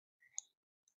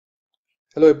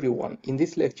Hello everyone, in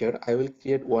this lecture I will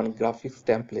create one graphics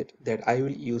template that I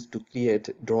will use to create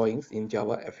drawings in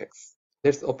JavaFX.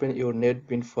 Let's open your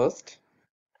NetBeans first.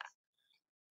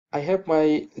 I have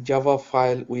my Java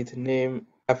file with name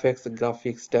FX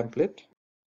graphics template.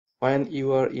 When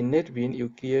you are in NetBeans, you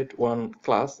create one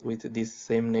class with this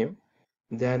same name.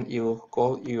 Then you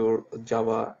call your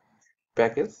Java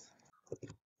package.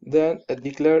 Then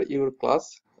declare your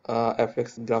class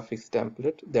FX graphics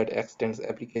template that extends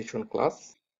application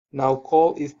class. Now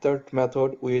call is third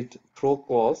method with throw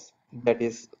clause, that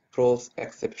is throws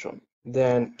exception.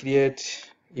 Then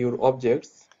create your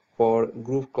objects for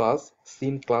group class,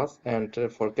 scene class, and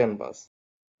for canvas.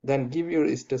 Then give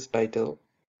your stage title,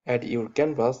 add your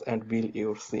canvas, and build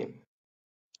your scene.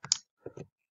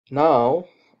 Now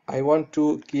I want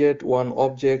to create one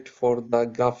object for the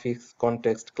graphics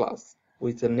context class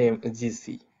with the name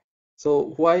GC.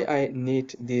 So why I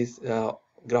need this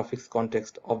graphics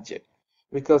context object?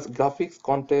 Because graphics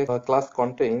context class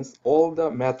contains all the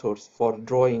methods for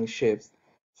drawing shapes,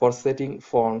 for setting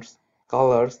fonts,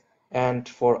 colors, and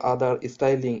for other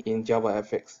styling in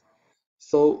JavaFX.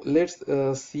 So let's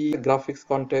see graphics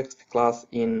context class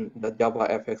in the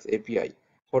JavaFX API.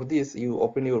 For this, you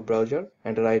open your browser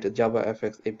and write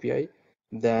JavaFX API.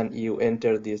 Then you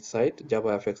enter this site,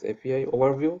 JavaFX API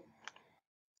overview.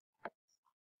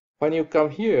 When you come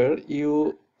here,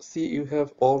 you see you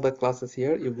have all the classes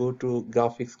here. You go to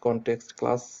graphics context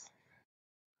class.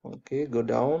 Okay, go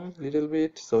down a little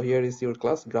bit. So here is your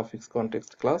class, graphics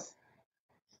context class.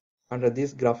 Under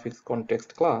this graphics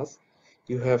context class,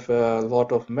 you have a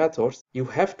lot of methods. You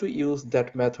have to use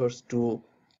that methods to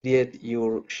create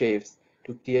your shapes,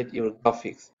 to create your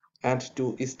graphics, and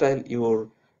to style your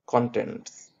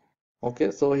contents.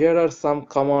 Okay, so here are some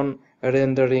common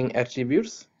rendering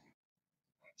attributes.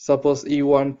 Suppose you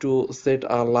want to set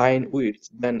a line width,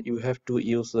 then you have to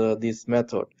use this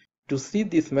method. To see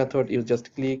this method, you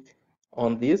just click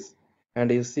on this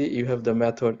and you see you have the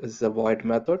method is a void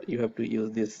method. You have to use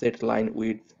this set line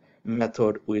width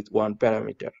method with one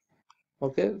parameter.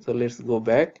 Okay, so let's go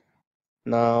back.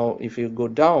 Now if you go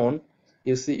down,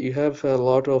 you see you have a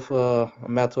lot of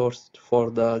methods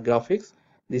for the graphics.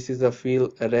 This is a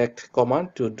fill rect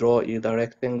command to draw the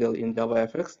rectangle in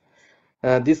JavaFX.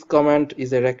 This command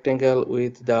is a rectangle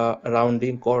with the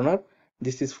rounding corner.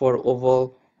 This is for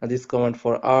oval, and this command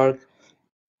for arc.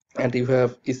 And you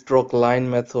have stroke line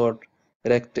method,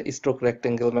 stroke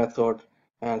rectangle method,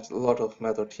 and a lot of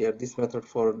method here. This method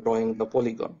for drawing the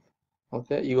polygon.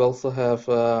 Okay, you also have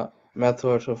a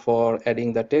method for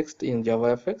adding the text in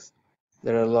JavaFX.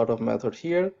 There are a lot of methods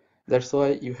here. That's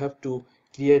why you have to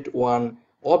create one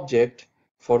object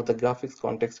for the graphics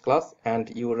context class,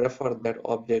 and you refer that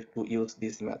object to use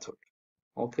this method.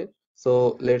 Okay,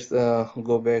 so let's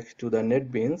go back to the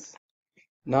NetBeans.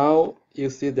 Now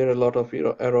you see there are a lot of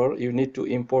error. You need to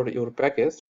import your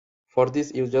package. For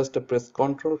this, you just press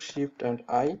Ctrl, Shift, and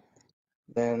I.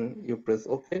 Then you press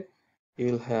OK.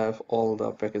 You'll have all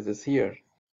the packages here.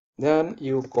 Then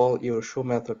you call your show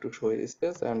method to show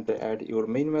instance and add your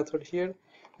main method here.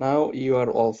 Now you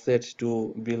are all set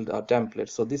to build a template.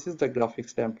 So this is the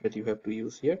graphics template you have to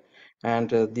use here, and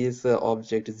this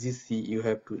object GC you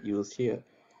have to use here.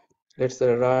 Let's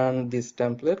run this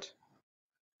template.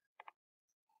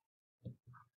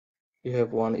 You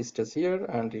have one stage here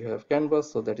and you have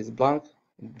canvas, so that is blank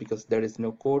because there is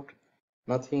no code,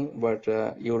 nothing, but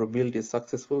your build is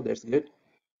successful. That's good.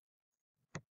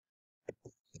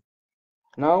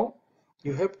 Now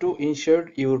you have to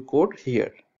insert your code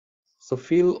here. So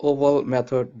fill oval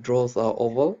method draws a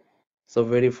oval. So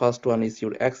very first one is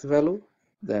your x value,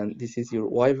 then this is your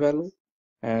y value,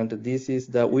 and this is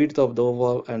the width of the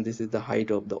oval, and this is the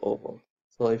height of the oval.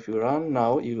 So if you run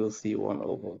now, you will see one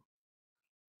oval.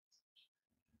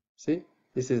 See,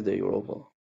 this is the your oval.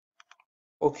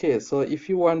 Okay, so if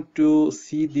you want to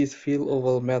see this fill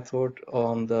oval method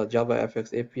on the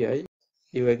JavaFX API,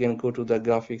 you again go to the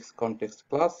graphics context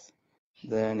class,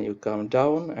 then you come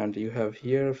down and you have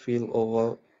here fill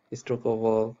oval, stroke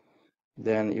oval,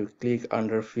 then you click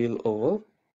under fill oval,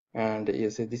 and you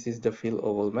see this is the fill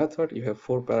oval method. You have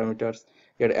 4 parameters.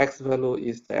 Your x value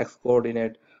is the x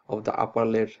coordinate of the upper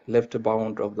left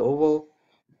bound of the oval,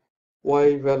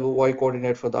 y value, y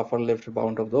coordinate for the upper left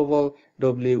bound of the oval,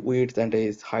 w width, and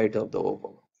is height of the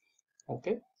oval.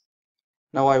 Okay,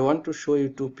 now I want to show you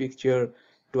two pictures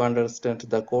to understand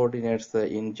the coordinates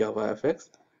in JavaFX.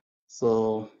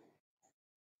 So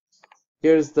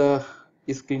here is the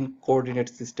screen coordinate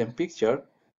system picture.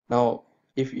 Now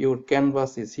if your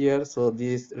canvas is here, so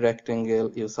this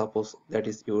rectangle you suppose that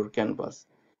is your canvas.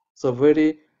 So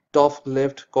very top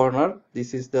left corner,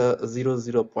 this is the 0,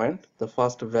 0 point. The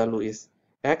first value is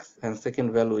x and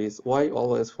second value is y,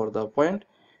 always for the point,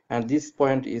 and this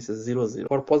point is 0 0.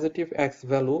 For positive x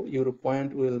value, your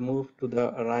point will move to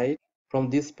the right from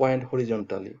this point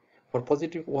horizontally. For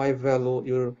positive y value,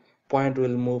 your point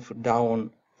will move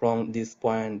down from this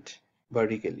point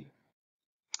vertically.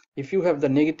 If you have the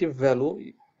negative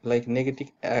value, like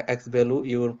negative x value,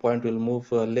 your point will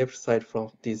move left side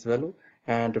from this value,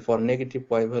 and for negative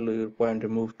y value, your point will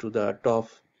move to the top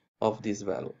of this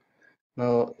value.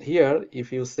 Now here,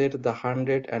 if you set the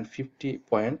 150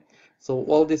 point, so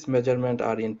all these measurement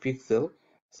are in pixel.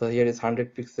 So here is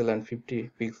 100 pixel and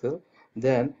 50 pixel.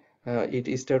 Then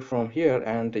it start from here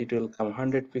and it will come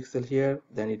 100 pixel here,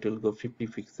 then it will go 50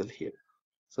 pixel here.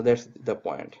 So that's the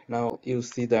point. Now you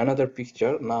see the another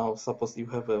picture. Now suppose you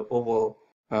have a oval,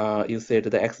 you said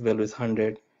the x value is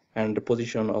 100 and the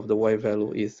position of the y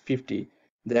value is 50,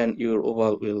 then your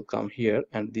oval will come here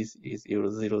and this is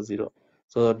your 0 0.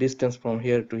 So the distance from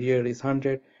here to here is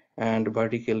 100 and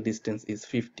vertical distance is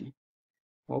 50.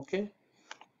 Okay,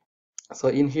 so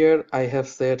in here I have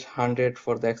set 100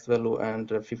 for the x value and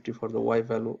 50 for the y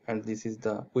value, and this is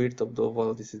the width of the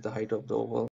oval, this is the height of the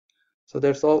oval. So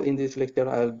that's all in this lecture.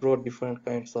 I'll draw different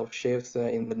kinds of shapes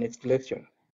in the next lecture.